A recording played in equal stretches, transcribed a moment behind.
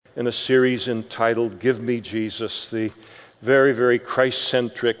in a series entitled Give Me Jesus, the very, very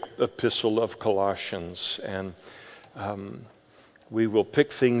Christ-centric epistle of Colossians. And we will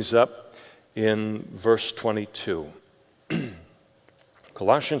pick things up in verse 22.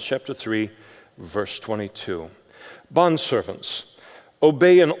 Colossians chapter 3, verse 22. Bondservants,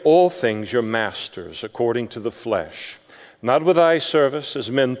 obey in all things your masters according to the flesh, not with eye service as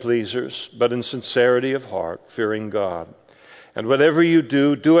men pleasers, but in sincerity of heart, fearing God. And whatever you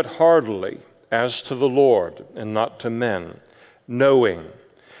do, do it heartily, as to the Lord, and not to men, knowing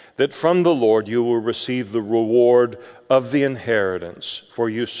that from the Lord you will receive the reward of the inheritance, for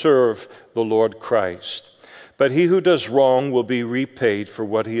you serve the Lord Christ. But he who does wrong will be repaid for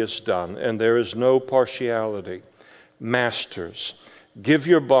what he has done, and there is no partiality. Masters, give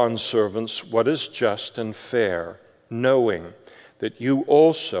your bondservants what is just and fair, knowing that you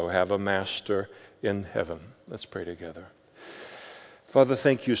also have a master in heaven. Let's pray together. Father,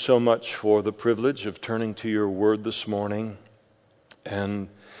 thank you so much for the privilege of turning to your word this morning. And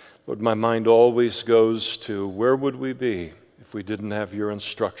Lord, my mind always goes to where would we be if we didn't have your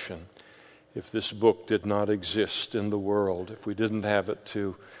instruction, if this book did not exist in the world, if we didn't have it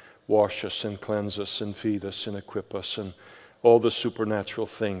to wash us and cleanse us and feed us and equip us and all the supernatural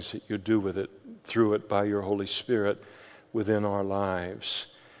things that you do with it, through it by your Holy Spirit within our lives.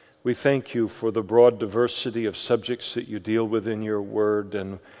 We thank you for the broad diversity of subjects that you deal with in your word,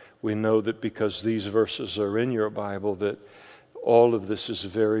 and we know that because these verses are in your Bible, that all of this is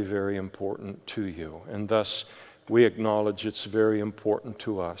very, very important to you, and thus we acknowledge it's very important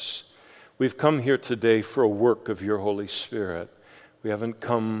to us. We've come here today for a work of your Holy Spirit. We haven't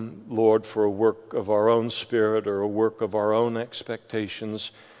come, Lord, for a work of our own spirit or a work of our own expectations.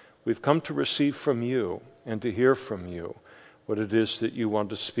 We've come to receive from you and to hear from you what it is that you want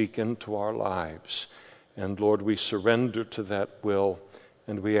to speak into our lives. And Lord, we surrender to that will,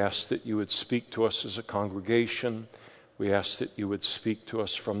 and we ask that you would speak to us as a congregation. We ask that you would speak to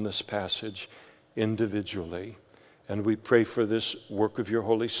us from this passage individually. And we pray for this work of your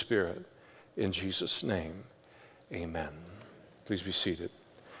Holy Spirit. In Jesus' name, amen. Please be seated.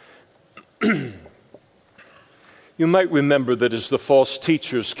 You might remember that as the false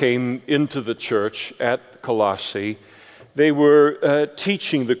teachers came into the church at Colossae, they were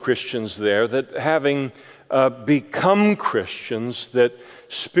teaching the Christians there that having become Christians, that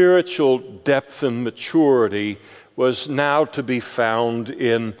spiritual depth and maturity was now to be found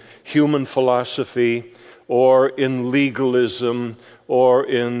in human philosophy or in legalism or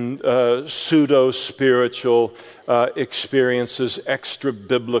in pseudo-spiritual experiences,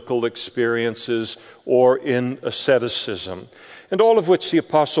 extra-biblical experiences, or in asceticism. And all of which the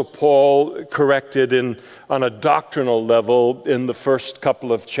Apostle Paul corrected on a doctrinal level in the first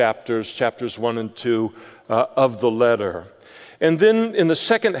couple of chapters 1 and 2 of the letter. And then in the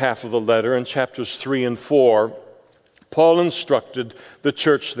second half of the letter, in chapters 3 and 4, Paul instructed the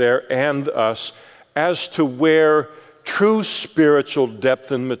church there and us as to where true spiritual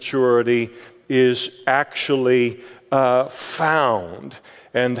depth and maturity is actually found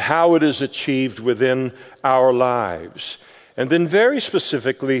and how it is achieved within our lives. And then very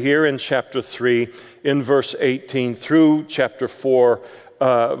specifically here in chapter 3, in verse 18 through chapter 4,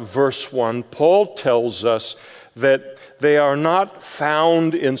 verse 1, Paul tells us that they are not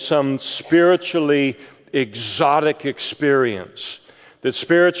found in some spiritually exotic experience. That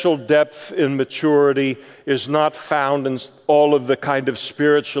spiritual depth and maturity is not found in all of the kind of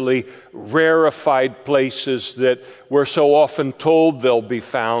spiritually rarefied places that we're so often told they'll be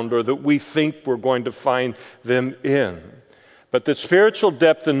found or that we think we're going to find them in. But that spiritual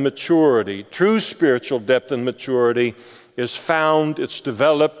depth and maturity, true spiritual depth and maturity, is found, it's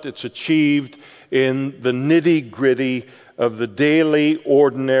developed, it's achieved in the nitty-gritty of the daily,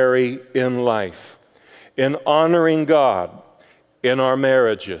 ordinary in life. In honoring God in our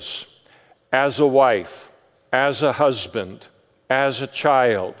marriages, as a wife, as a husband, as a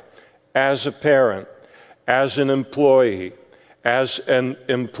child, as a parent, as an employee, as an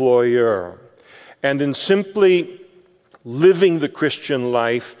employer, and in simply living the Christian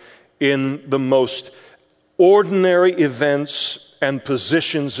life in the most ordinary events and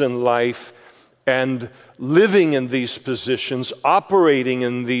positions in life, and living in these positions, operating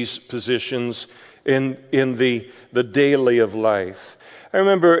in these positions in the daily of life. I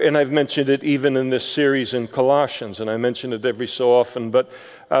remember, and I've mentioned it even in this series in Colossians, and I mention it every so often, but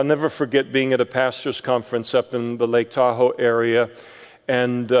I'll never forget being at a pastor's conference up in the Lake Tahoe area,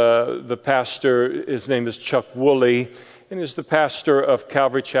 and the pastor, his name is Chuck Woolley, and he's the pastor of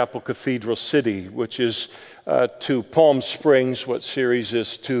Calvary Chapel Cathedral City, which is to Palm Springs what Ceres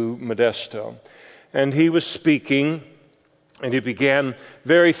is to Modesto. And he was speaking And he began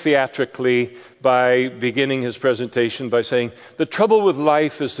very theatrically by beginning his presentation by saying, the trouble with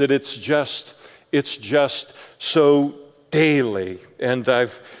life is that it's just so daily. And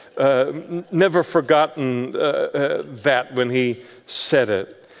I've never forgotten that when he said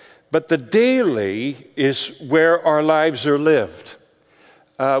it. But the daily is where our lives are lived.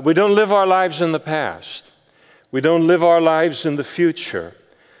 We don't live our lives in the past. We don't live our lives in the future,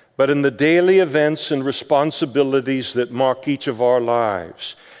 but in the daily events and responsibilities that mark each of our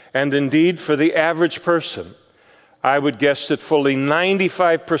lives. And indeed, for the average person, I would guess that fully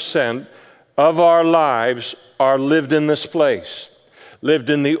 95% of our lives are lived in this place.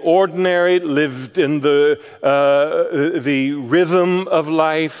 Lived in the ordinary, lived in the rhythm of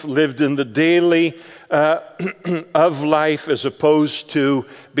life, lived in the daily of life, as opposed to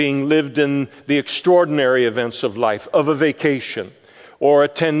being lived in the extraordinary events of life, of a vacation, or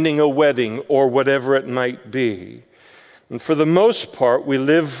attending a wedding, or whatever it might be. And for the most part, we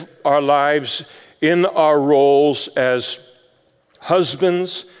live our lives in our roles as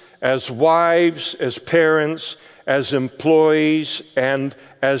husbands, as wives, as parents, as employees, and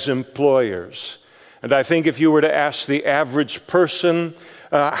as employers. And I think if you were to ask the average person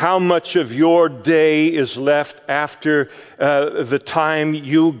how much of your day is left after the time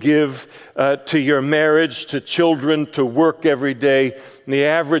you give to your marriage, to children, to work every day, the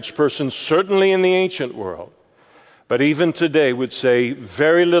average person, certainly in the ancient world, but even today would say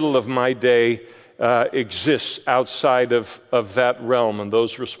very little of my day exists outside of that realm and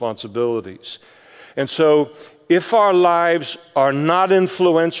those responsibilities. And so if our lives are not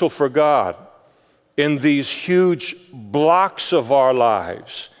influential for God in these huge blocks of our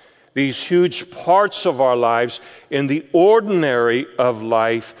lives, these huge parts of our lives, in the ordinary of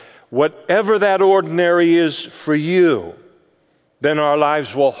life, whatever that ordinary is for you, then our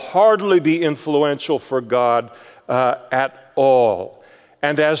lives will hardly be influential for God at all.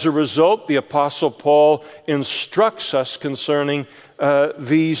 And as a result, the Apostle Paul instructs us concerning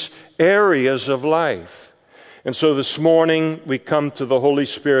these areas of life. And so this morning, we come to the Holy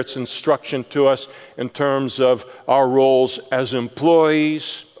Spirit's instruction to us in terms of our roles as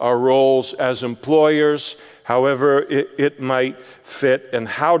employees, our roles as employers, however it might fit, and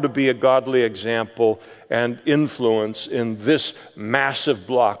how to be a godly example and influence in this massive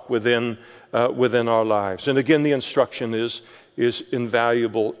block within our lives. And again, the instruction is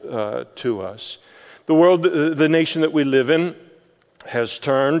invaluable to us. The world, the nation that we live in, has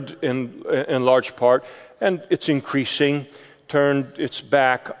turned in large part, and it's increasing, turned its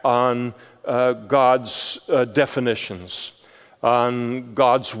back on God's definitions, on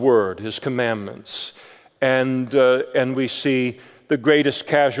God's word, His commandments. And we see the greatest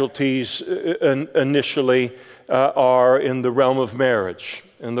casualties initially are in the realm of marriage,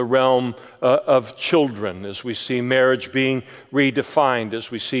 in the realm of children, as we see marriage being redefined,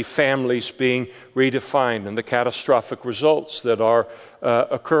 as we see families being redefined, and the catastrophic results that are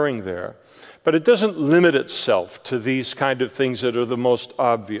occurring there. But it doesn't limit itself to these kind of things that are the most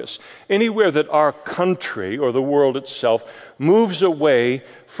obvious. Anywhere that our country or the world itself moves away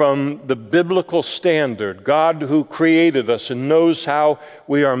from the biblical standard, God who created us and knows how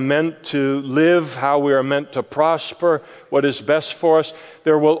we are meant to live, how we are meant to prosper, what is best for us,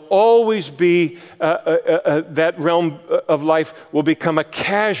 there will always be that realm of life will become a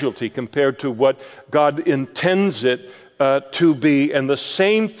casualty compared to what God intends it to be, and the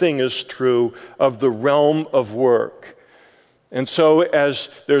same thing is true of the realm of work. And so as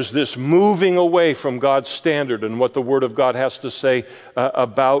there's this moving away from God's standard and what the Word of God has to say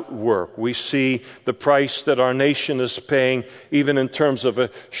about work, we see the price that our nation is paying, even in terms of a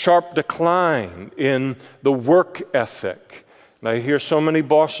sharp decline in the work ethic. And I hear so many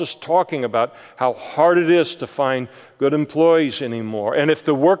bosses talking about how hard it is to find good employees anymore. And if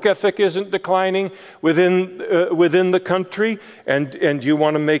the work ethic isn't declining within the country, and you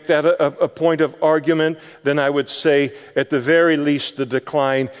want to make that a point of argument, then I would say at the very least the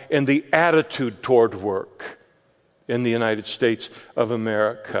decline in the attitude toward work in the United States of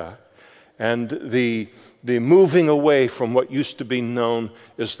America. And the moving away from what used to be known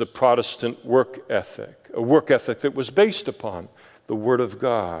as the Protestant work ethic, a work ethic that was based upon the Word of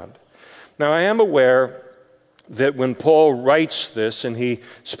God. Now, I am aware that when Paul writes this, and he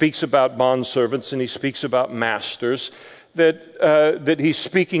speaks about bondservants and he speaks about masters, that he's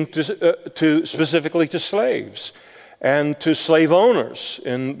speaking to specifically to slaves and to slave owners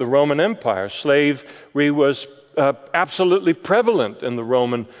in the Roman Empire. Slavery was absolutely prevalent in the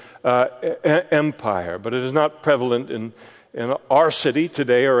Roman Empire, but it is not prevalent in our city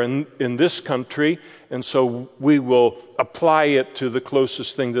today or in this country, and so we will apply it to the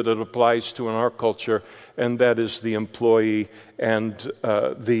closest thing that it applies to in our culture, and that is the employee and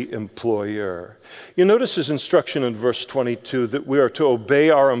the employer. You notice his instruction in verse 22 that we are to obey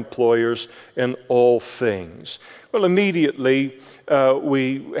our employers in all things. Well, immediately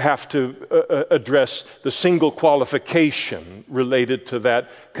we have to address the single qualification related to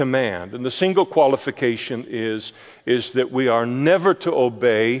that command. And the single qualification is that we are never to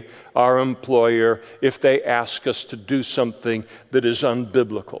obey our employer if they ask us to do something that is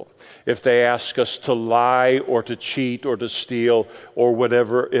unbiblical. If they ask us to lie or to cheat or to steal or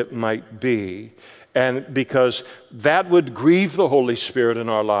whatever it might be. And because that would grieve the Holy Spirit in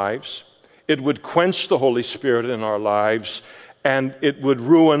our lives, it would quench the Holy Spirit in our lives, and it would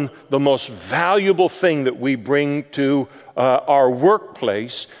ruin the most valuable thing that we bring to our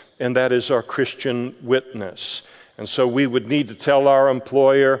workplace, and that is our Christian witness. And so we would need to tell our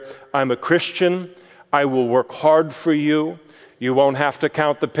employer, I'm a Christian, I will work hard for you. You won't have to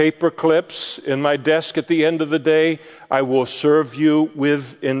count the paper clips in my desk at the end of the day. I will serve you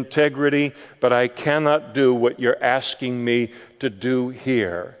with integrity, but I cannot do what you're asking me to do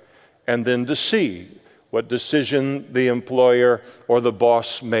here. And then to see what decision the employer or the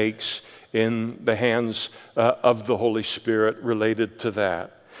boss makes in the hands of the Holy Spirit related to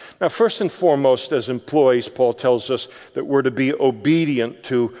that. Now, first and foremost, as employees, Paul tells us that we're to be obedient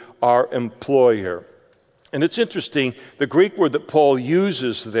to our employer. And it's interesting, the Greek word that Paul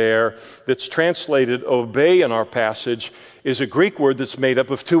uses there that's translated obey in our passage is a Greek word that's made up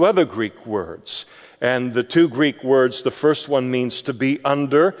of two other Greek words. And the two Greek words, the first one means to be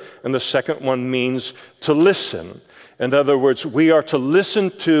under, and the second one means to listen. In other words, we are to listen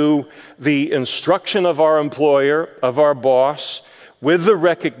to the instruction of our employer, of our boss, with the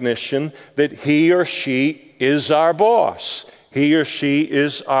recognition that he or she is our boss. He or she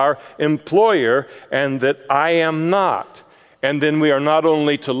is our employer, and that I am not. And then we are not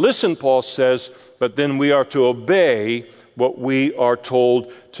only to listen, Paul says, but then we are to obey what we are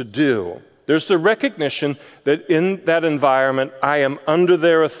told to do. There's the recognition that in that environment, I am under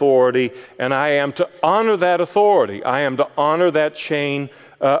their authority, and I am to honor that authority. I am to honor that chain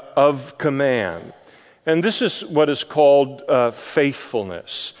of command. And this is what is called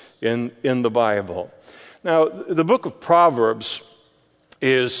faithfulness in the Bible. Now, the book of Proverbs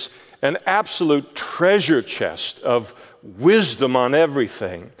is an absolute treasure chest of wisdom on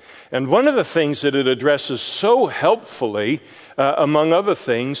everything. And one of the things that it addresses so helpfully, among other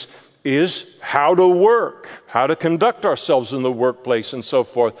things, is how to work, how to conduct ourselves in the workplace and so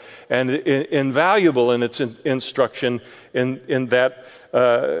forth, and invaluable in its instruction in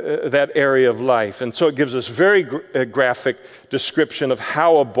that area of life. And so it gives us very graphic description of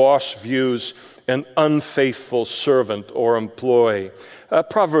how a boss views an unfaithful servant or employee.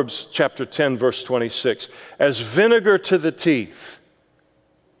 Proverbs chapter 10, verse 26, as vinegar to the teeth.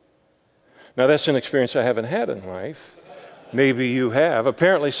 Now that's an experience I haven't had in life. Maybe you have.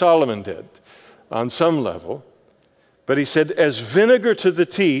 Apparently Solomon did on some level. But he said, as vinegar to the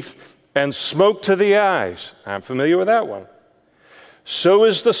teeth and smoke to the eyes. I'm familiar with that one. So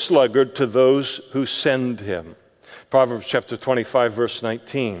is the sluggard to those who send him. Proverbs chapter 25, verse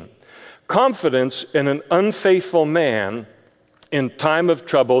 19. Confidence in an unfaithful man in time of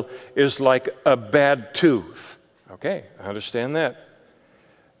trouble is like a bad tooth. Okay, I understand that.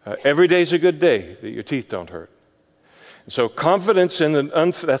 Every day's a good day that your teeth don't hurt. So confidence in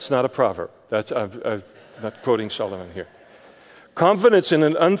that's not a proverb. I'm not quoting Solomon here. Confidence in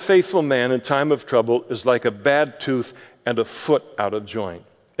an unfaithful man in time of trouble is like a bad tooth and a foot out of joint.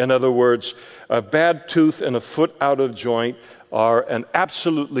 In other words, a bad tooth and a foot out of joint are an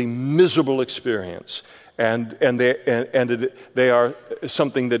absolutely miserable experience. And they are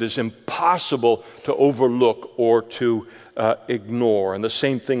something that is impossible to overlook or to ignore. And the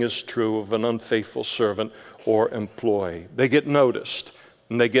same thing is true of an unfaithful servant or employee. They get noticed,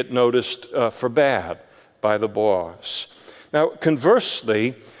 and they get noticed for bad by the boss. Now,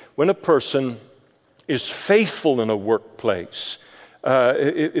 conversely, when a person is faithful in a workplace,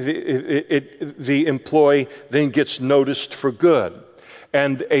 the employee then gets noticed for good.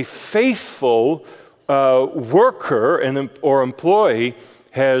 And a faithful worker or employee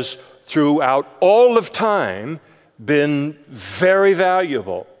has, throughout all of time, been very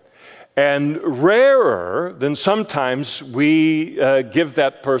valuable. And rarer than sometimes we give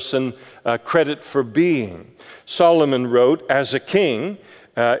that person credit for being. Solomon wrote, as a king,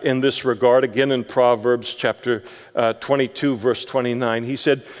 in this regard, again in Proverbs chapter 22, verse 29, he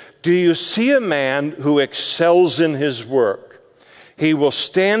said, do you see a man who excels in his work? He will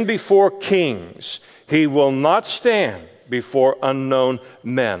stand before kings. He will not stand before unknown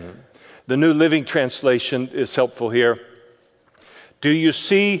men. The New Living Translation is helpful here. Do you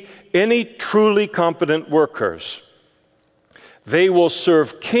see any truly competent workers? They will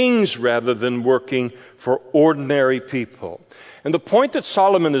serve kings rather than working for ordinary people. And the point that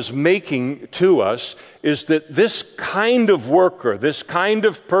Solomon is making to us is that this kind of worker, this kind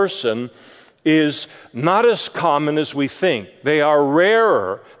of person, is not as common as we think. They are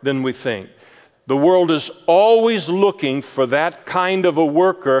rarer than we think. The world is always looking for that kind of a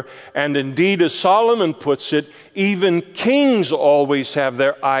worker, and indeed, as Solomon puts it, even kings always have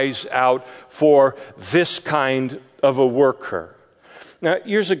their eyes out for this kind of a worker. Now,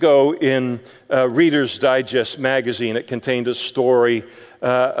 years ago in Reader's Digest magazine, it contained a story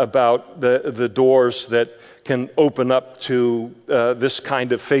about the doors that can open up to this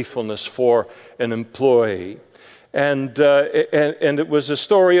kind of faithfulness for an employee. And it was a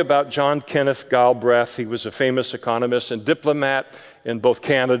story about John Kenneth Galbraith. He was a famous economist and diplomat in both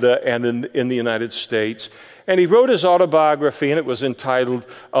Canada and in the United States. And he wrote his autobiography, and it was entitled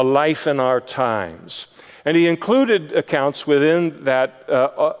A Life in Our Times. And he included accounts within that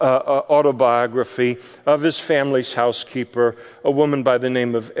autobiography of his family's housekeeper, a woman by the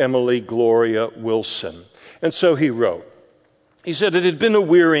name of Emily Gloria Wilson. And so he wrote. He said, "It had been a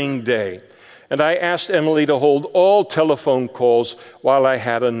wearying day, and I asked Emily to hold all telephone calls while I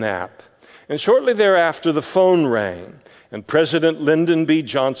had a nap. And shortly thereafter, the phone rang, and President Lyndon B.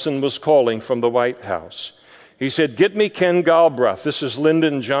 Johnson was calling from the White House. He said, 'Get me Ken Galbraith. This is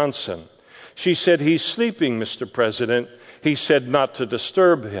Lyndon Johnson.' She said, 'He's sleeping, Mr. President.' He said not to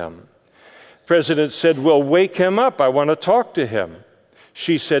disturb him. The President said, 'Well, wake him up. I want to talk to him.'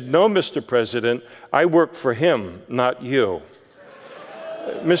 She said, 'No, Mr. President, I work for him, not you.'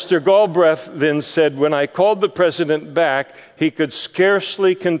 Mr. Galbraith then said, 'When I called the President back, he could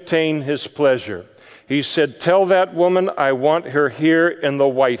scarcely contain his pleasure. He said, "Tell that woman I want her here in the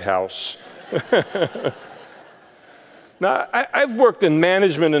White House." Now, I've worked in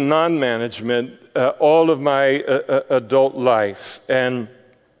management and non-management all of my adult life. And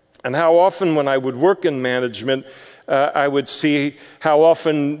how often when I would work in management, I would see how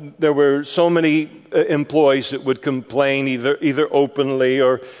often there were so many employees that would complain either openly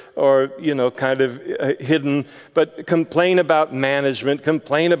or kind of hidden, but complain about management,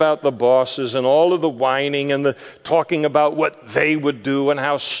 complain about the bosses and all of the whining and the talking about what they would do and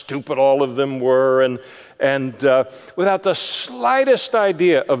how stupid all of them were and without the slightest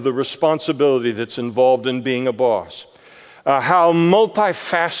idea of the responsibility that's involved in being a boss. How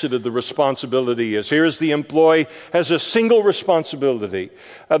multifaceted the responsibility is. Here's the employee has a single responsibility.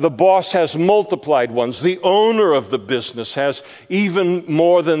 The boss has multiplied ones. The owner of the business has even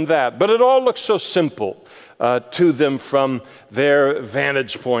more than that. But it all looks so simple to them from their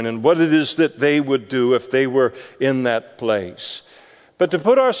vantage point and what it is that they would do if they were in that place. But to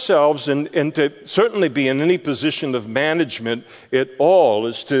put ourselves and to certainly be in any position of management at all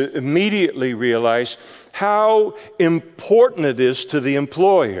is to immediately realize how important it is to the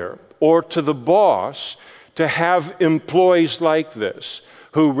employer or to the boss to have employees like this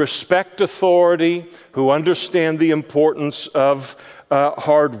who respect authority, who understand the importance of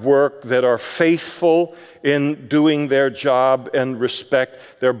hard work, that are faithful in doing their job and respect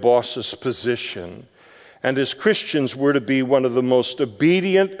their boss's position. And as Christians, we're to be one of the most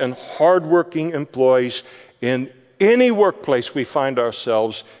obedient and hardworking employees in any workplace we find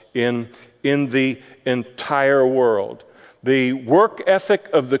ourselves in the entire world. The work ethic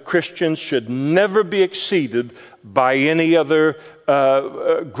of the Christians should never be exceeded by any other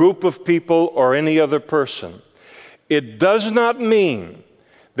group of people or any other person. It does not mean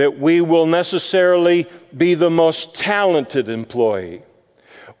that we will necessarily be the most talented employee.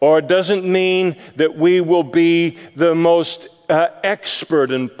 Or it doesn't mean that we will be the most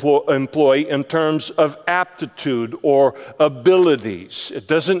expert employee in terms of aptitude or abilities. It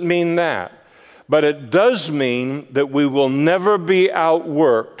doesn't mean that. But it does mean that we will never be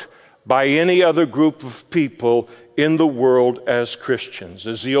outworked by any other group of people in the world as Christians.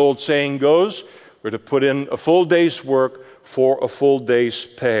 As the old saying goes, we're to put in a full day's work for a full day's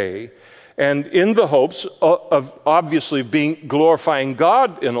pay. And in the hopes of obviously glorifying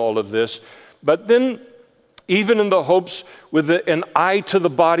God in all of this, but then even in the hopes with an eye to the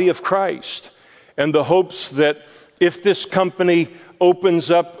body of Christ, and the hopes that if this company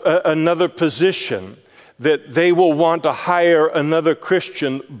opens up another position, that they will want to hire another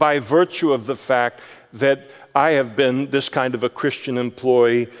Christian by virtue of the fact that I have been this kind of a Christian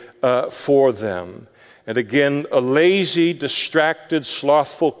employee for them. And again, a lazy, distracted,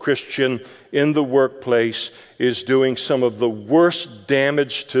 slothful Christian in the workplace is doing some of the worst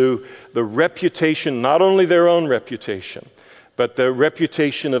damage to the reputation, not only their own reputation, but the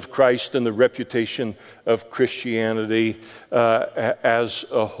reputation of Christ and the reputation of Christianity as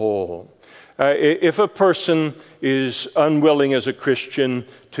a whole. If a person is unwilling as a Christian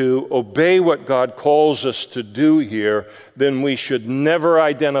to obey what God calls us to do here, then we should never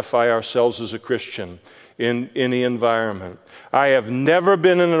identify ourselves as a Christian in any environment. I have never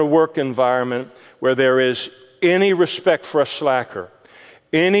been in a work environment where there is any respect for a slacker,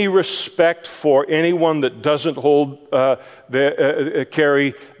 any respect for anyone that doesn't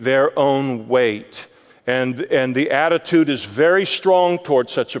carry their own weight. And the attitude is very strong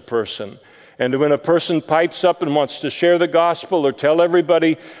towards such a person. And when a person pipes up and wants to share the gospel or tell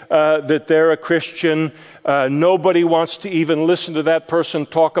everybody that they're a Christian, nobody wants to even listen to that person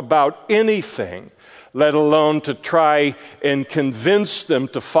talk about anything, let alone to try and convince them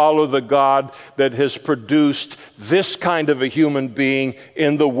to follow the God that has produced this kind of a human being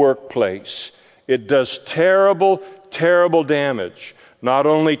in the workplace. It does terrible, terrible damage, not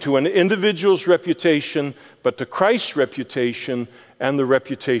only to an individual's reputation, but to Christ's reputation and the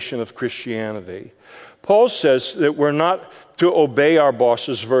reputation of Christianity. Paul says that we're not to obey our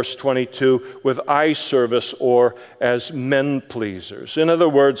bosses, verse 22, with eye service or as men pleasers. In other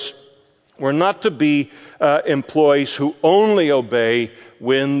words, we're not to be employees who only obey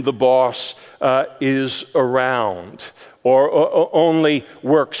when the boss is around, or only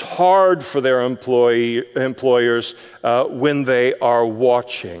works hard for their employers when they are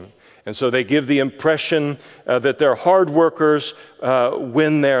watching. And so they give the impression that they're hard workers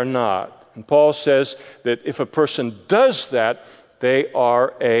when they're not. And Paul says that if a person does that, they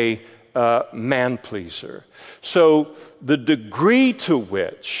are a man pleaser. So the degree to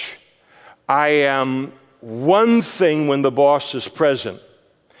which I am one thing when the boss is present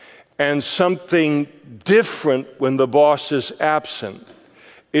and something different when the boss is absent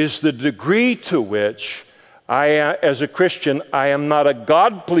is the degree to which as a Christian, I am not a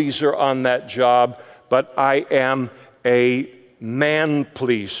God pleaser on that job, but I am a man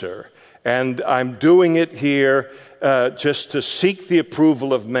pleaser. And I'm doing it here just to seek the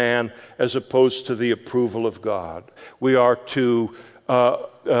approval of man as opposed to the approval of God. We are to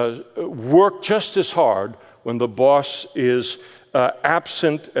work just as hard when the boss is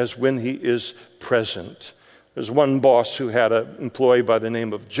absent as when he is present. There's one boss who had an employee by the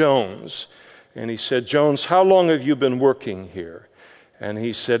name of Jones. And he said, "Jones, how long have you been working here?" And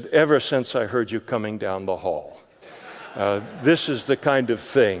he said, "Ever since I heard you coming down the hall." This is the kind of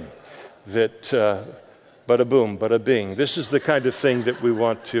thing that, bada boom, bada bing, this is the kind of thing that we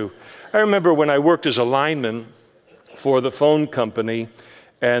want to. I remember when I worked as a lineman for the phone company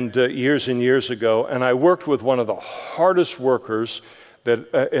and years ago, and I worked with one of the hardest workers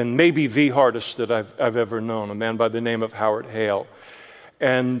and maybe the hardest that I've ever known, a man by the name of Howard Hale.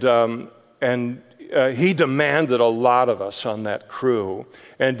 And he demanded a lot of us on that crew.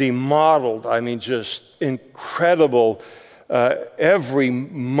 And he modeled, just incredible, every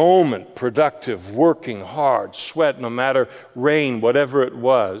moment productive, working hard, sweat, no matter rain, whatever it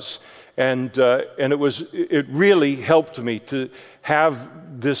was. And it really helped me to have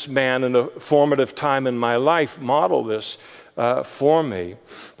this man in a formative time in my life model this for me.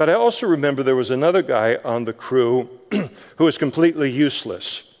 But I also remember there was another guy on the crew who was completely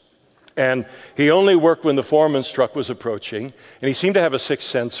useless. And he only worked when the foreman's truck was approaching, and he seemed to have a sixth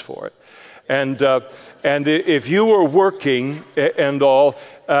sense for it. And if you were working and all,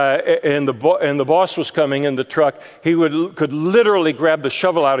 and the boss was coming in the truck, he could literally grab the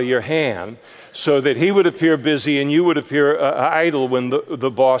shovel out of your hand so that he would appear busy and you would appear idle when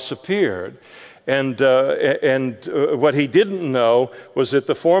the boss appeared. And what he didn't know was that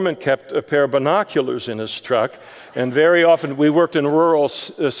the foreman kept a pair of binoculars in his truck. And very often, we worked in rural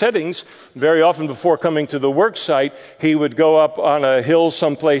settings, very often before coming to the work site, he would go up on a hill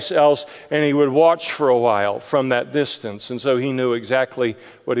someplace else and he would watch for a while from that distance. And so he knew exactly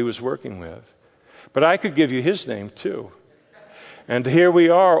what he was working with. But I could give you his name too. And here we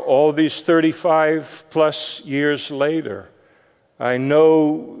are, all these 35 plus years later. I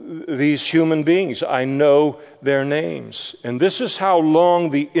know these human beings. I know their names. And this is how long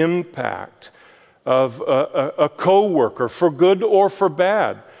the impact of a coworker, for good or for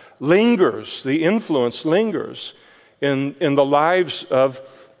bad, lingers. The influence lingers in the lives of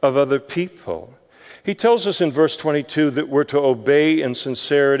other people. He tells us in verse 22 that we're to obey in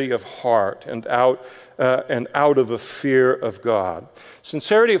sincerity of heart and out of a fear of God.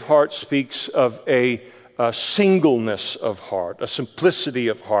 Sincerity of heart speaks of a singleness of heart, a simplicity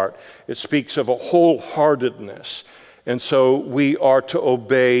of heart. It speaks of a wholeheartedness. And so we are to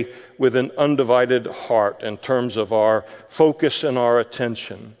obey with an undivided heart in terms of our focus and our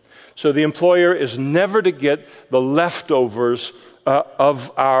attention. So the employer is never to get the leftovers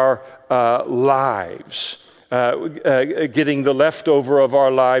of our lives, getting the leftover of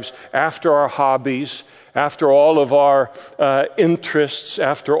our lives after our hobbies, after all of our interests,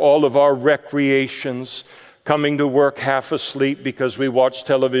 after all of our recreations, coming to work half asleep because we watched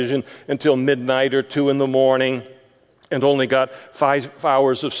television until midnight or 2 in the morning and only got 5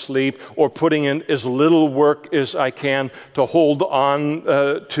 hours of sleep, or putting in as little work as I can to hold on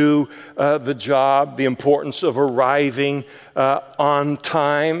to the job, the importance of arriving on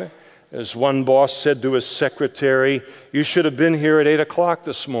time. As one boss said to his secretary, "You should have been here at 8 o'clock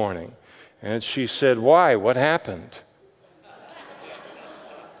this morning." And she said, "Why? What happened?"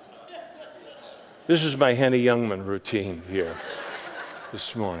 This is my Henny Youngman routine here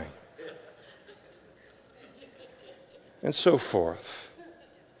this morning. And so forth.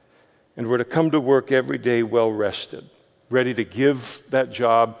 And we're to come to work every day well rested, ready to give that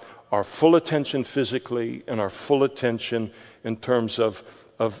job our full attention physically and our full attention in terms of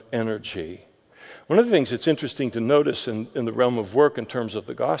energy. One of the things that's interesting to notice in the realm of work in terms of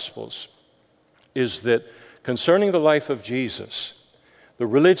the Gospels is that concerning the life of Jesus, the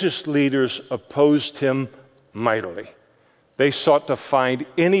religious leaders opposed him mightily. They sought to find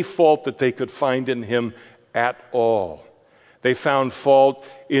any fault that they could find in him at all. They found fault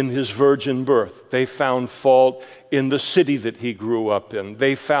in his virgin birth. They found fault in the city that he grew up in.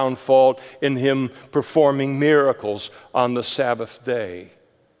 They found fault in him performing miracles on the Sabbath day.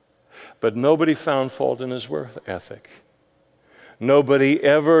 But nobody found fault in his work ethic. Nobody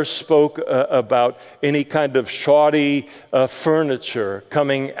ever spoke about any kind of shoddy furniture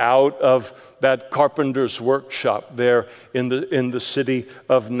coming out of that carpenter's workshop there in the city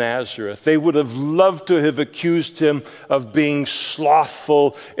of Nazareth. They would have loved to have accused him of being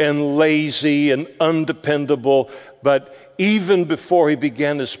slothful and lazy and undependable, but even before he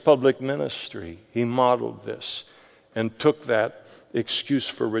began his public ministry, he modeled this and took that excuse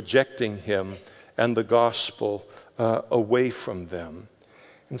for rejecting him and the gospel away from them.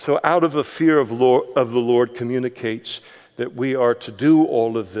 And so out of a fear of the Lord communicates that we are to do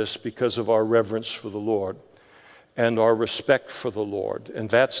all of this because of our reverence for the Lord and our respect for the Lord. And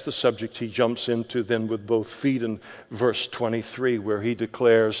that's the subject he jumps into then with both feet in verse 23, where he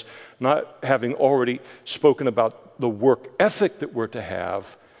declares, not having already spoken about the work ethic that we're to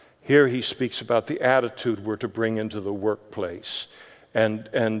have, here he speaks about the attitude we're to bring into the workplace. And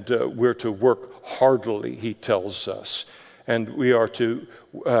we're to work heartily, he tells us. And we are to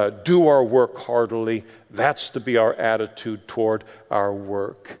do our work heartily. That's to be our attitude toward our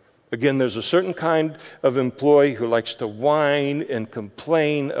work. Again, there's a certain kind of employee who likes to whine and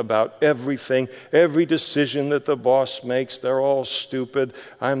complain about everything, every decision that the boss makes. They're all stupid.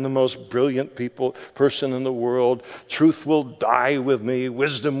 I'm the most brilliant person in the world. Truth will die with me.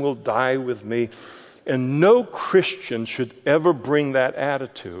 Wisdom will die with me. And no Christian should ever bring that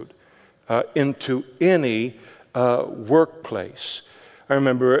attitude into any workplace. I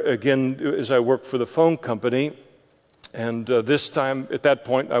remember, again, as I worked for the phone company, and this time, at that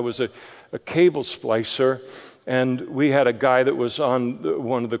point, I was a cable splicer, and we had a guy that was on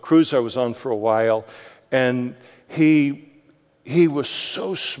one of the crews I was on for a while, and he was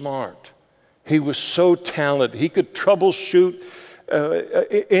so smart. He was so talented. He could troubleshoot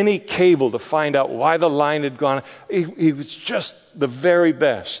any cable to find out why the line had gone. He was just the very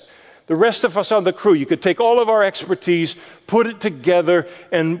best. The rest of us on the crew, you could take all of our expertise, put it together,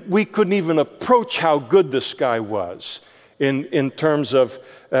 and we couldn't even approach how good this guy was in terms of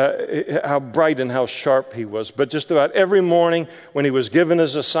how bright and how sharp he was. But just about every morning when he was given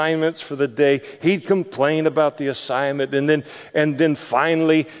his assignments for the day, he'd complain about the assignment. And then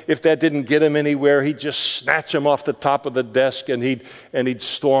finally, if that didn't get him anywhere, he'd just snatch him off the top of the desk and he'd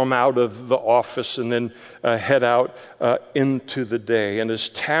storm out of the office and then head out into the day. And as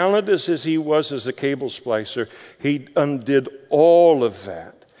talented as he was as a cable splicer, he undid all of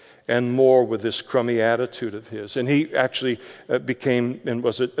that and more with this crummy attitude of his. And he actually became and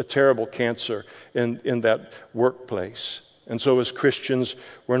was a terrible cancer in that workplace. And so as Christians,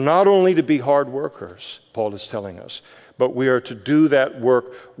 we're not only to be hard workers, Paul is telling us, but we are to do that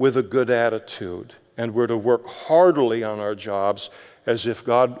work with a good attitude. And we're to work heartily on our jobs as if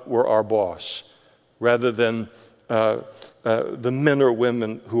God were our boss, rather than the men or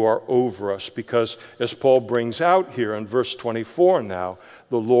women who are over us. Because as Paul brings out here in verse 24 now,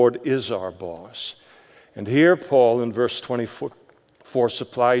 the Lord is our boss. And here Paul in verse 24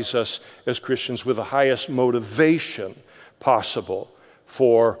 supplies us as Christians with the highest motivation possible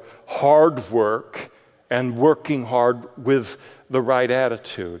for hard work and working hard with the right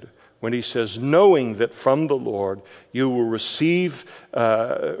attitude. when he says, knowing that from the Lord you will receive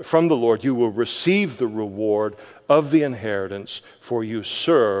the reward of the inheritance, for you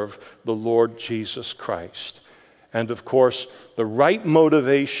serve the Lord Jesus Christ. And of course, the right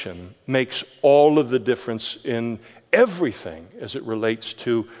motivation makes all of the difference in everything as it relates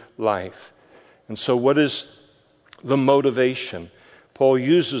to life. And so what is the motivation? Paul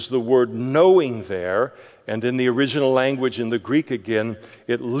uses the word knowing there, and in the original language, in the Greek again,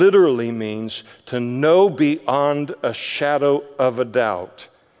 it literally means to know beyond a shadow of a doubt.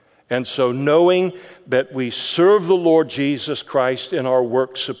 And so knowing that we serve the Lord Jesus Christ in our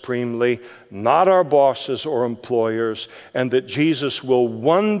work supremely, not our bosses or employers, and that Jesus will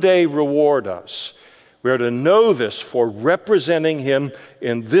one day reward us. We are to know this for representing him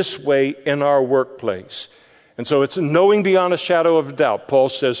in this way in our workplace. And so it's knowing beyond a shadow of a doubt. Paul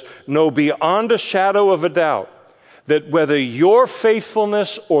says, know beyond a shadow of a doubt that whether your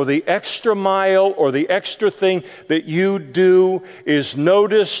faithfulness or the extra mile or the extra thing that you do is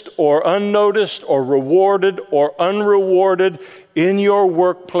noticed or unnoticed or rewarded or unrewarded in your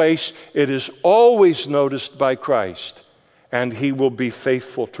workplace, it is always noticed by Christ. And he will be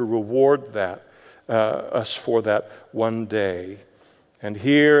faithful to reward us for that one day. And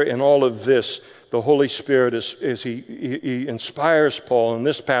here in all of this, the Holy Spirit, as he inspires Paul in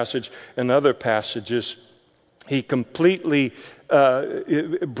this passage and other passages, he completely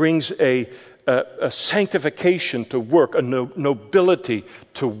brings a sanctification to work, a nobility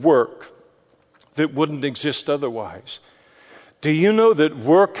to work that wouldn't exist otherwise. Do you know that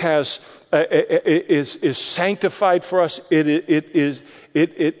work is sanctified for us? It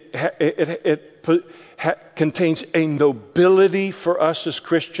contains a nobility for us as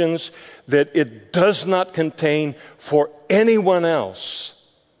Christians that it does not contain for anyone else,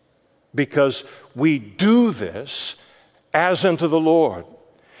 because we do this as unto the Lord.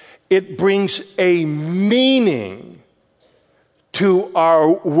 It brings a meaning to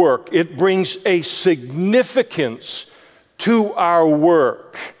our work. It brings a significance to our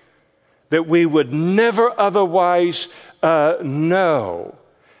work that we would never otherwise know,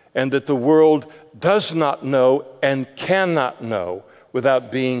 and that the world does not know and cannot know without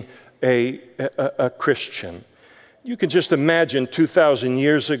being a Christian. You can just imagine 2,000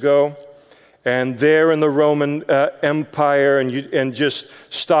 years ago, and there in the Roman Empire, and just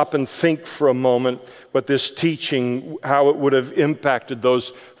stop and think for a moment what this teaching, how it would have impacted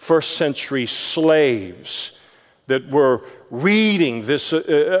those first century slaves that were reading this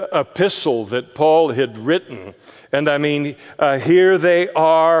epistle that Paul had written. And I mean, here they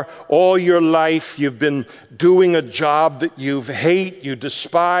are, all your life you've been doing a job that you hate, you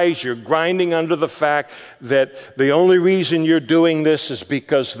despise, you're grinding under the fact that the only reason you're doing this is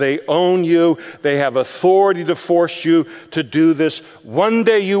because they own you, they have authority to force you to do this. One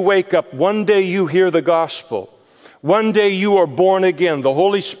day you wake up, one day you hear the gospel. One day you are born again. The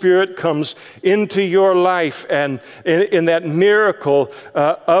Holy Spirit comes into your life, and in that miracle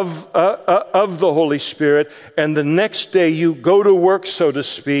of the Holy Spirit, and the next day you go to work, so to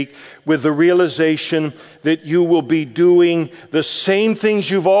speak, with the realization that you will be doing the same things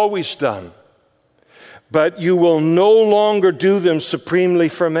you've always done, but you will no longer do them supremely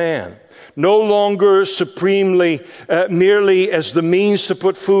for man. No longer supremely, merely as the means to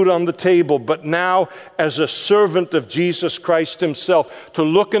put food on the table, but now as a servant of Jesus Christ himself, to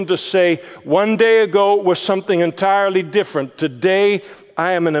look and to say, one day ago it was something entirely different. Today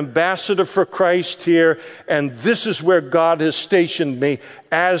I am an ambassador for Christ here, and this is where God has stationed me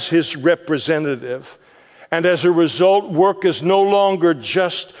as his representative. And as a result, work is no longer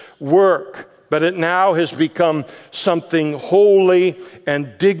just work, but it now has become something holy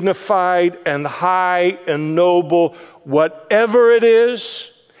and dignified and high and noble, whatever it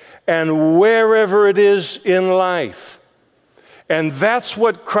is and wherever it is in life. And that's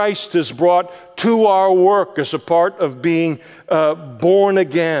what Christ has brought to our work as a part of being born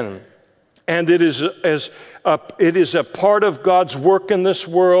again. And it is a part of God's work in this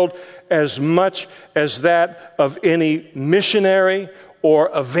world as much as that of any missionary or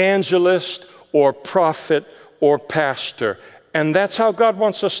evangelist or prophet or pastor. And that's how God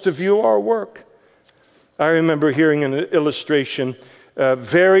wants us to view our work. I remember hearing an illustration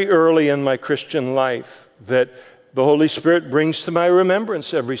very early in my Christian life that the Holy Spirit brings to my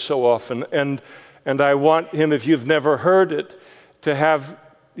remembrance every so often. And I want him, if you've never heard it, to have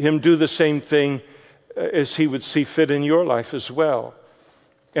him do the same thing as he would see fit in your life as well.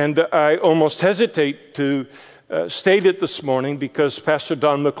 And I almost hesitate to state it this morning because Pastor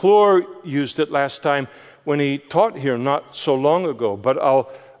Don McClure used it last time when he taught here not so long ago, but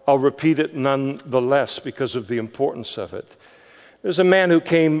I'll repeat it nonetheless because of the importance of it. There's a man who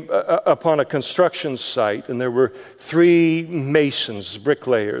came upon a construction site, and there were 3 masons,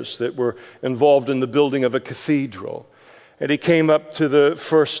 bricklayers, that were involved in the building of a cathedral. And he came up to the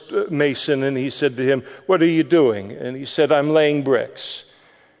first mason, and he said to him, "What are you doing?" And he said, "I'm laying bricks."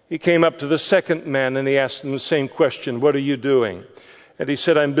 He came up to the second man, and he asked him the same question, "What are you doing?" And he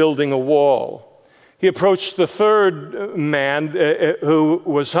said, "I'm building a wall." He approached the third man who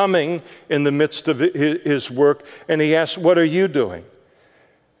was humming in the midst of his work, and he asked, "What are you doing?"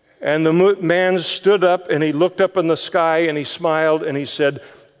 And the man stood up, and he looked up in the sky, and he smiled, and he said,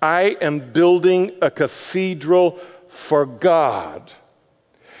 "I am building a cathedral for God."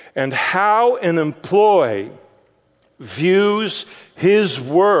 And how an employee views his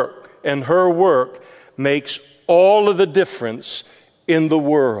work and her work makes all of the difference in the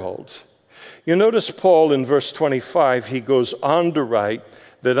world. You notice Paul in verse 25, he goes on to write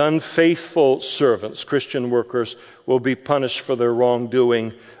that unfaithful servants, Christian workers, will be punished for their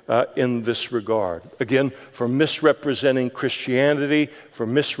wrongdoing in this regard. Again, for misrepresenting Christianity, for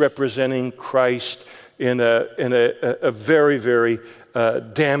misrepresenting Christ in a very, very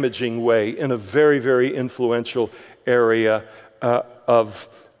damaging way, in a very, very influential area of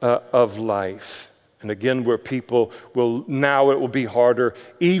life. And again, where people now it will be harder,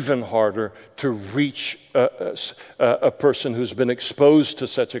 even harder, to reach a person who's been exposed to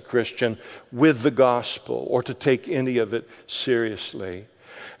such a Christian with the gospel, or to take any of it seriously.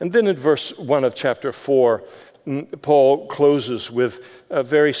 And then in verse 1 of chapter 4, Paul closes with a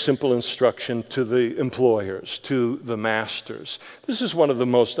very simple instruction to the employers, to the masters. This is one of the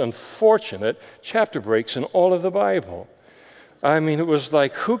most unfortunate chapter breaks in all of the Bible. I mean, it was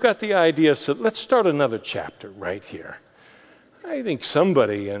like, who got the idea, so let's start another chapter right here? I think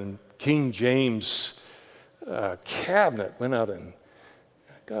somebody in King James cabinet went out and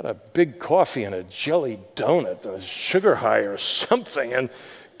got a big coffee and a jelly donut, a sugar high or something, and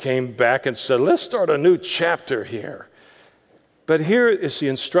came back and said, let's start a new chapter here. But here is the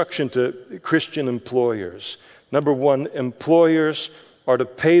instruction to Christian employers. Number 1, employers are to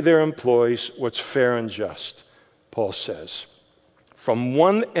pay their employees what's fair and just, Paul says. From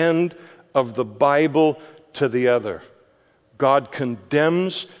one end of the Bible to the other, God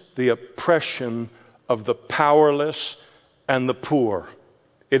condemns the oppression of the powerless and the poor.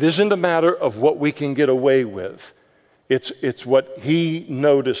 It isn't a matter of what we can get away with. It's what he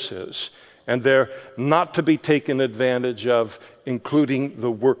notices. And they're not to be taken advantage of, including the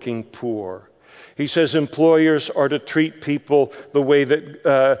working poor. He says employers are to treat people the way that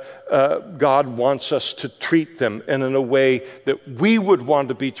God wants us to treat them, and in a way that we would want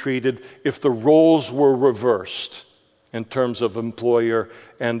to be treated if the roles were reversed in terms of employer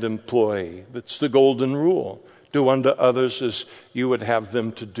and employee. That's the golden rule. Do unto others as you would have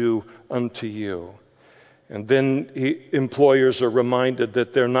them to do unto you. And then employers are reminded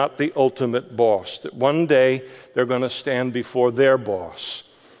that they're not the ultimate boss, that one day they're going to stand before their boss.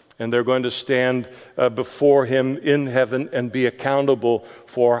 And they're going to stand before him in heaven and be accountable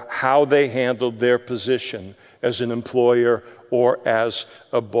for how they handled their position as an employer or as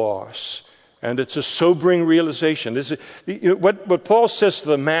a boss. And it's a sobering realization. What Paul says to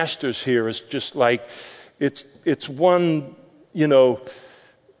the masters here is just like, it's one,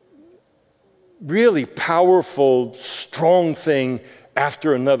 really powerful, strong thing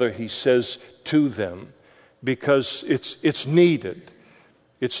after another he says to them, because it's needed.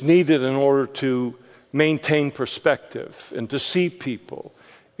 It's needed in order to maintain perspective and to see people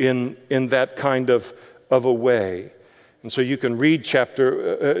in that kind of a way. And so you can read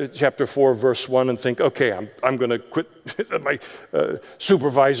chapter 4, verse 1 and think, okay, I'm going to quit my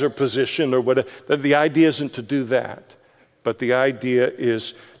supervisor position or whatever. The idea isn't to do that. But the idea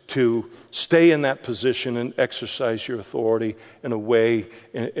is to stay in that position and exercise your authority in a way,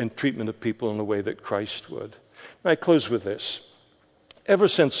 in treatment of people in a way that Christ would. And I close with this. Ever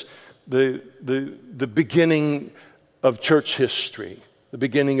since the beginning of church history, the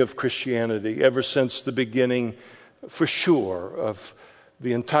beginning of Christianity, ever since the beginning, for sure, of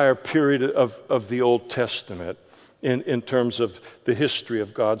the entire period of the Old Testament, in terms of the history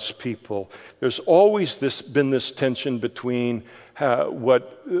of God's people, there's always been this tension between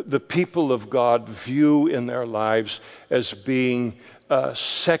what the people of God view in their lives as being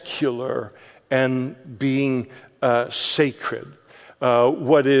secular and being sacred.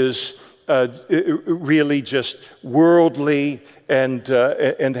 What is really just worldly and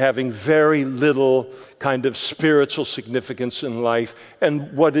having very little kind of spiritual significance in life,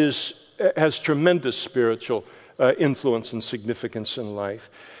 and what has tremendous spiritual influence and significance in life.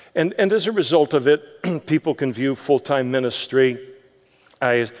 And as a result of it, people can view full-time ministry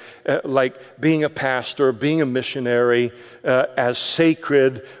like being a pastor, being a missionary, as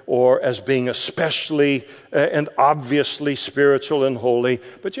sacred or as being especially and obviously spiritual and holy.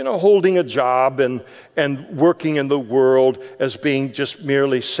 But, holding a job and working in the world as being just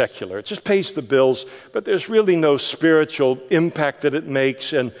merely secular. It just pays the bills, but there's really no spiritual impact that it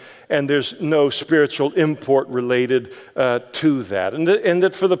makes, and there's no spiritual import related to that. And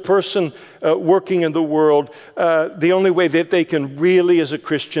that for the person working in the world, the only way that they can really, as a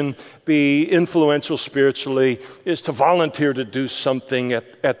Christian, be influential spiritually is to volunteer to do something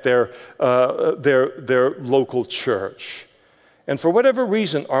at their local church. And for whatever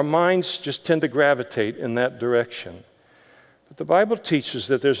reason, our minds just tend to gravitate in that direction. But the Bible teaches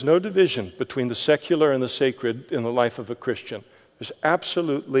that there's no division between the secular and the sacred in the life of a Christian. There's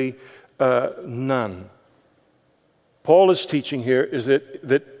absolutely none. Paul is teaching here is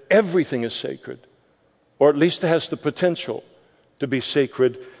that everything is sacred, or at least has the potential to be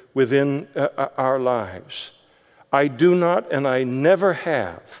sacred within our lives. I do not, and I never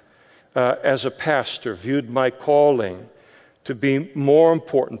have, as a pastor, viewed my calling to be more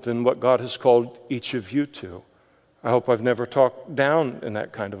important than what God has called each of you to. I hope I've never talked down in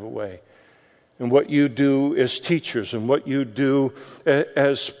that kind of a way. And what you do as teachers, and what you do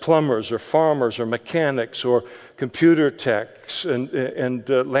as plumbers or farmers or mechanics or computer techs and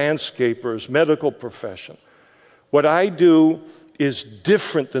landscapers, medical profession. What I do is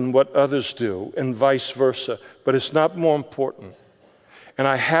different than what others do, and vice versa, but it's not more important. And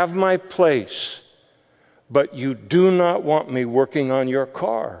I have my place, but you do not want me working on your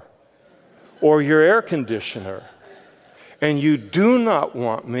car or your air conditioner. And you do not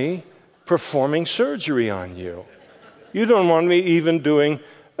want me performing surgery on you. You don't want me even doing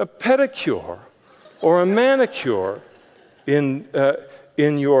a pedicure or a manicure in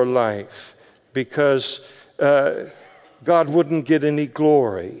your life, because God wouldn't get any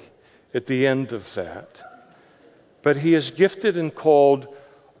glory at the end of that. But He has gifted and called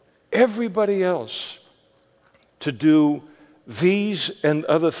everybody else to do these and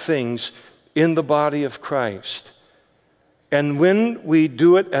other things in the body of Christ. And when we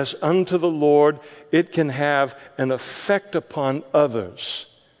do it as unto the Lord, it can have an effect upon others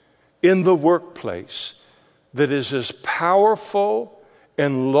in the workplace that is as powerful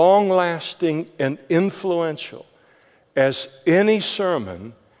and long-lasting and influential as any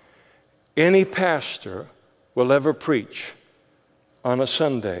sermon any pastor will ever preach on a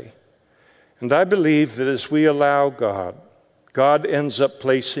Sunday. And I believe that as we allow God ends up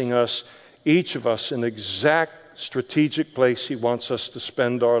placing us, each of us, in exact strategic place He wants us to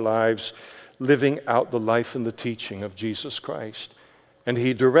spend our lives, living out the life and the teaching of Jesus Christ. And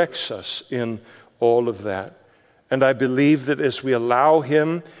He directs us in all of that. And I believe that as we allow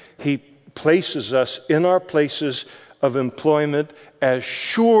Him, He places us in our places of employment as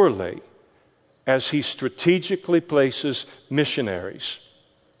surely as He strategically places missionaries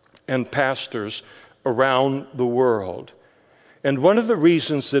and pastors around the world. And one of the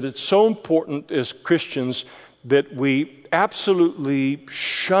reasons that it's so important as Christians that we absolutely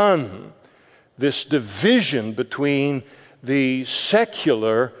shun this division between the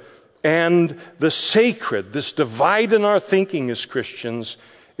secular and the sacred, this divide in our thinking as Christians,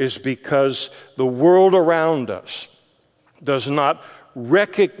 is because the world around us does not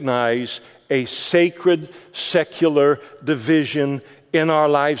recognize a sacred, secular division in our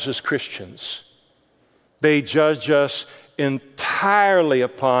lives as Christians. They judge us entirely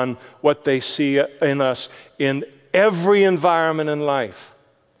upon what they see in us in every environment in life.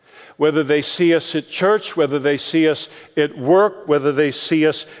 Whether they see us at church, whether they see us at work, whether they see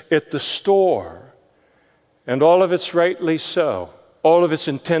us at the store. And all of it's rightly so. All of it's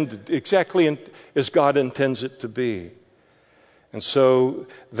intended exactly as God intends it to be. And so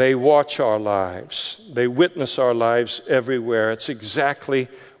they watch our lives. They witness our lives everywhere. It's exactly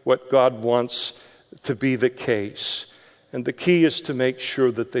what God wants to be the case. And the key is to make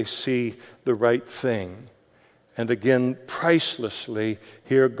sure that they see the right thing. And again, pricelessly,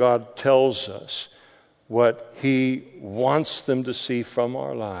 here God tells us what He wants them to see from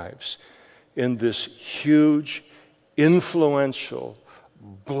our lives in this huge, influential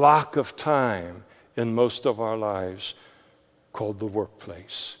block of time in most of our lives called the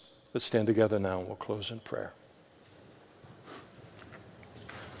workplace. Let's stand together now and we'll close in prayer.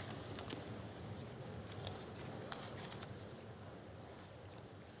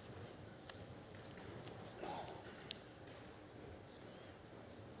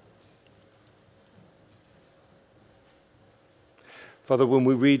 Father, when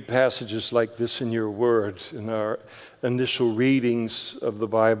we read passages like this in your word, in our initial readings of the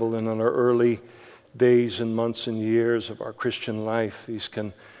Bible and in our early days and months and years of our Christian life, these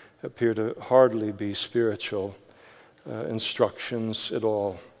can appear to hardly be spiritual instructions at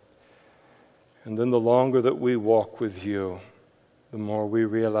all. And then the longer that we walk with you, the more we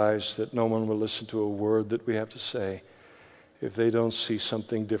realize that no one will listen to a word that we have to say if they don't see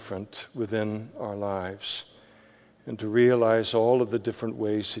something different within our lives. And to realize all of the different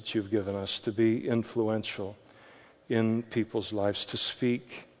ways that you've given us to be influential in people's lives, to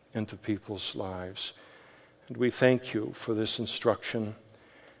speak into people's lives. And we thank you for this instruction.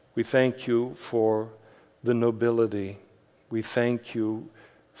 We thank you for the nobility. We thank you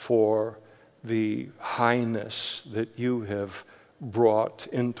for the highness that you have brought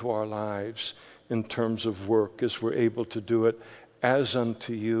into our lives in terms of work as we're able to do it as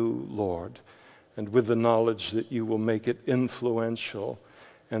unto you, Lord, and with the knowledge that you will make it influential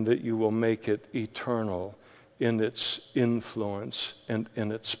and that you will make it eternal in its influence and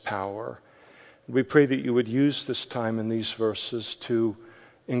in its power. We pray that you would use this time in these verses to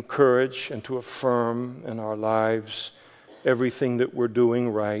encourage and to affirm in our lives everything that we're doing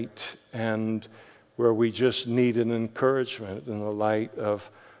right and where we just need an encouragement in the light of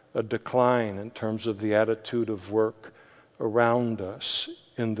a decline in terms of the attitude of work around us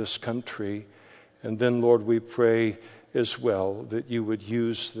in this country. And then, Lord, we pray as well that you would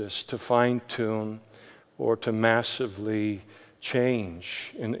use this to fine-tune or to massively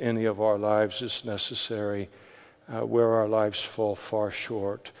change in any of our lives as necessary, where our lives fall far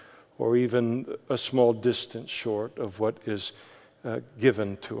short, or even a small distance short of what is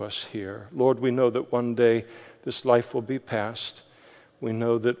given to us here. Lord, we know that one day this life will be past. We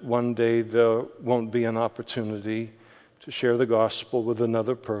know that one day there won't be an opportunity to share the gospel with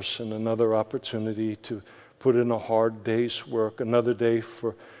another person, another opportunity to put in a hard day's work, another day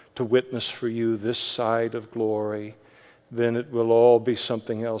to witness for you this side of glory. Then it will all be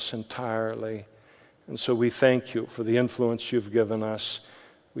something else entirely. And so we thank you for the influence you've given us.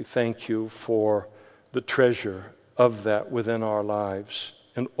 We thank you for the treasure of that within our lives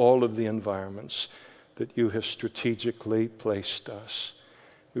and all of the environments that you have strategically placed us.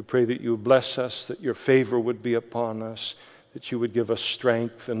 We pray that you bless us, that your favor would be upon us, that you would give us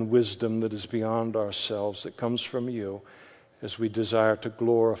strength and wisdom that is beyond ourselves, that comes from you as we desire to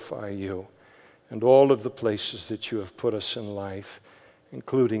glorify you and all of the places that you have put us in life,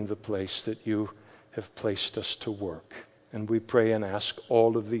 including the place that you have placed us to work. And we pray and ask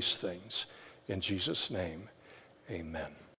all of these things in Jesus' name. Amen.